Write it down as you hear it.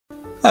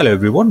Hello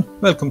everyone,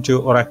 welcome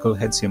to Oracle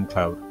HCM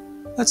Cloud.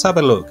 Let's have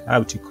a look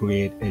how to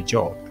create a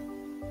job.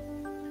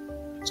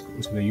 Let's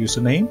go to the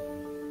username,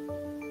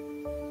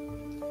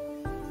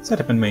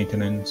 setup and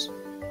maintenance,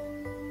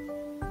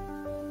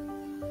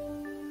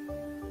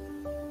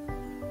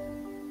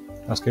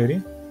 task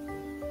area,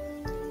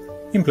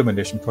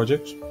 implementation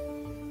projects,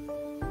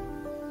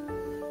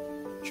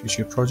 choose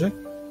your project,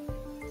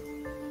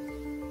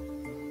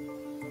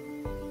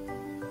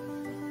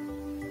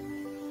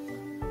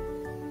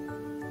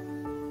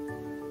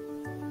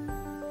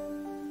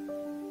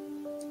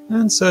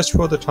 and search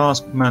for the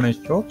task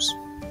manage jobs.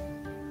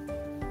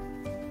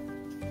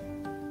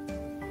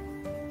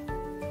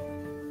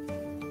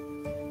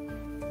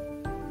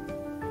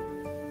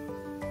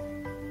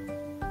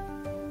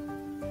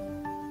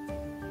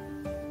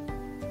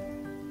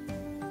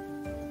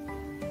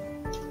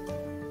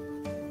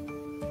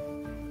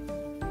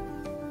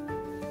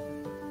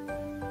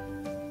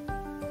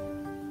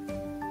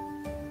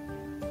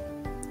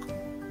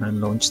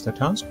 And launch the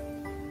task.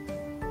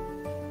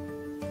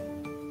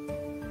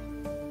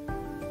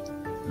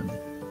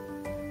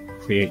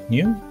 Create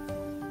new.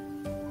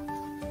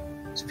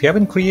 So if you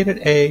haven't created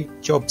a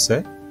job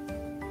set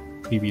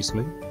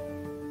previously,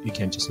 you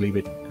can just leave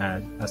it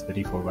as the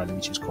default value,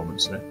 which is common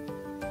set.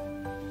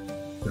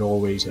 But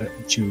always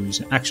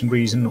choose action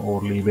reason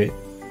or leave it.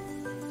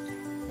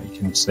 You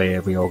can say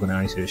every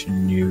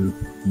organization,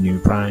 new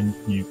brand,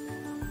 new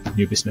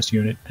business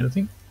unit,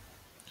 anything.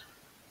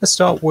 Let's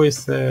start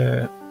with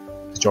the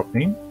job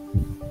name.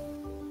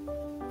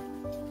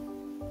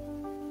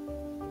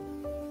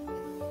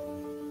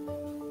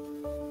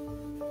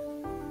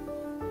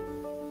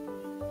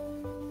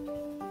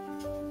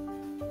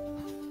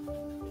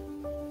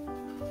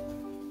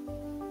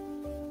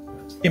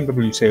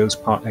 BMW Sales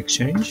Part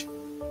Exchange.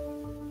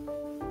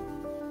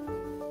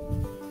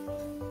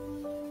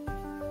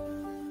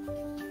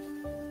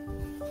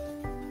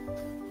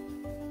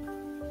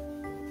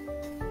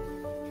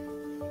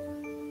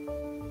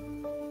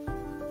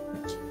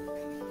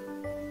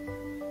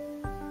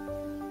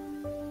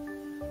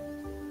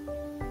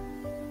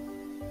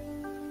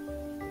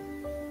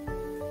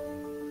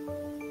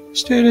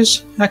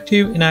 Status: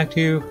 active,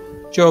 inactive,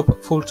 job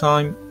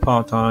full-time,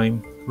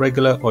 part-time,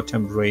 regular or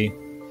temporary.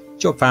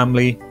 Job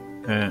family,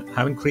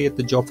 haven't created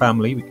the job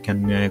family, we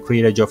can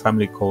create a job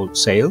family called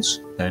sales.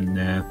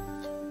 Then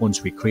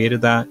once we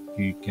created that,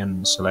 you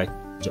can select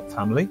job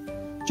family.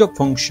 Job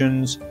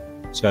functions,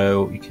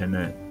 so you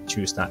can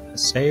choose that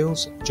as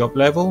sales. Job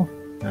level,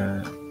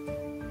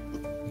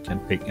 you can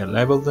pick a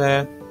level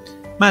there.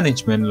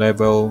 Management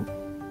level,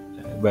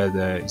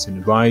 whether it's an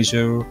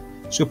advisor,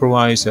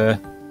 supervisor,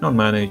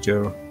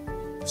 non-manager,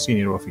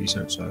 senior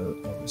officer, so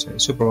I would say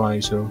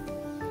supervisor.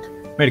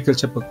 Medical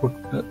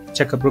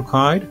checkup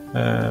required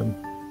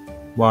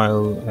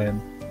while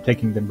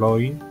taking the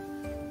employee.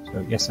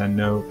 So yes and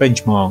no.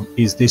 Benchmark: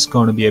 is this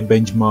going to be a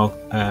benchmark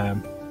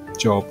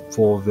job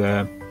for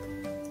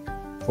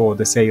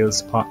the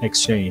sales part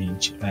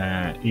exchange?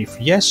 If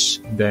yes,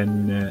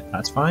 then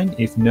that's fine.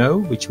 If no,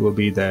 which will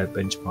be the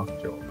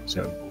benchmark job?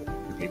 So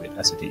we'll leave it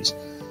as it is.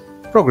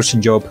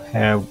 Progression job,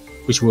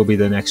 which will be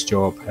the next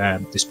job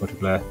this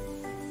particular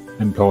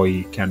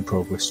employee can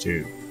progress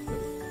to.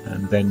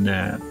 And then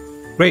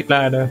grade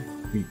ladder,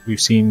 we've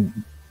seen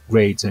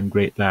grades and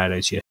grade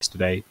ladders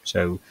yesterday,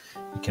 so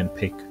you can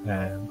pick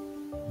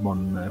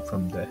one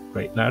from the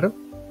grade ladder.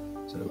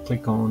 So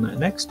click on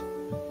next.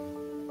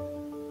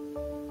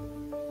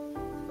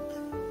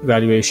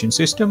 Evaluation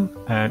system,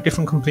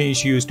 different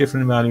companies use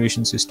different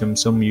evaluation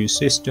systems. Some use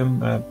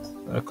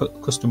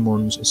custom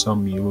ones,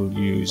 some you will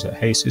use a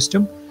Hay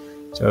system.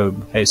 So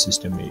Hay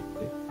system,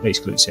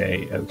 basically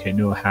say, okay,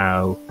 know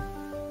how.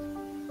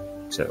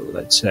 So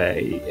let's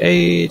say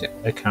 8,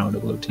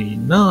 accountability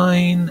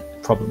 9,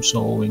 problem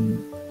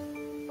solving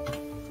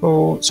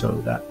 4, so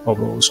that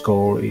overall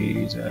score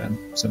is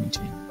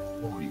 17,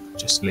 or you could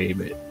just leave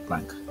it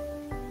blank.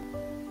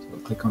 So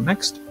click on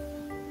next.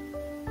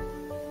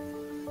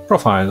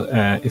 Profile,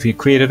 if you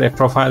created a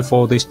profile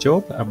for this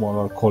job,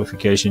 what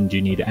qualification do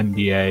you need?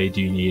 MBA, do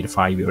you need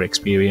 5-year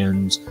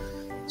experience?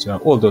 So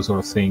all those sort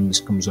of things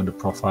comes under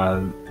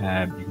profile.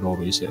 You can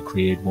always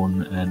create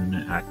one and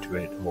add to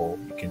it, or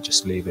you can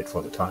just leave it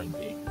for the time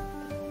being.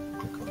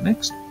 Click on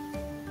next.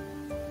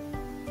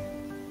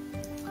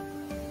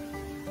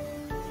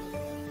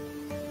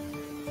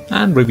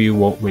 And review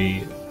what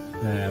we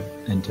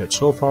entered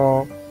so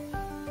far,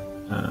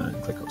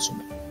 and click on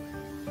submit.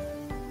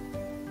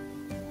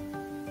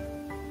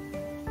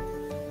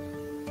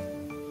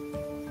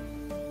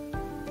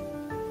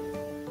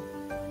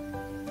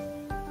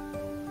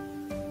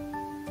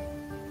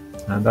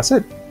 And that's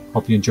it.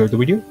 Hope you enjoyed the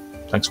video.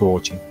 Thanks for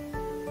watching.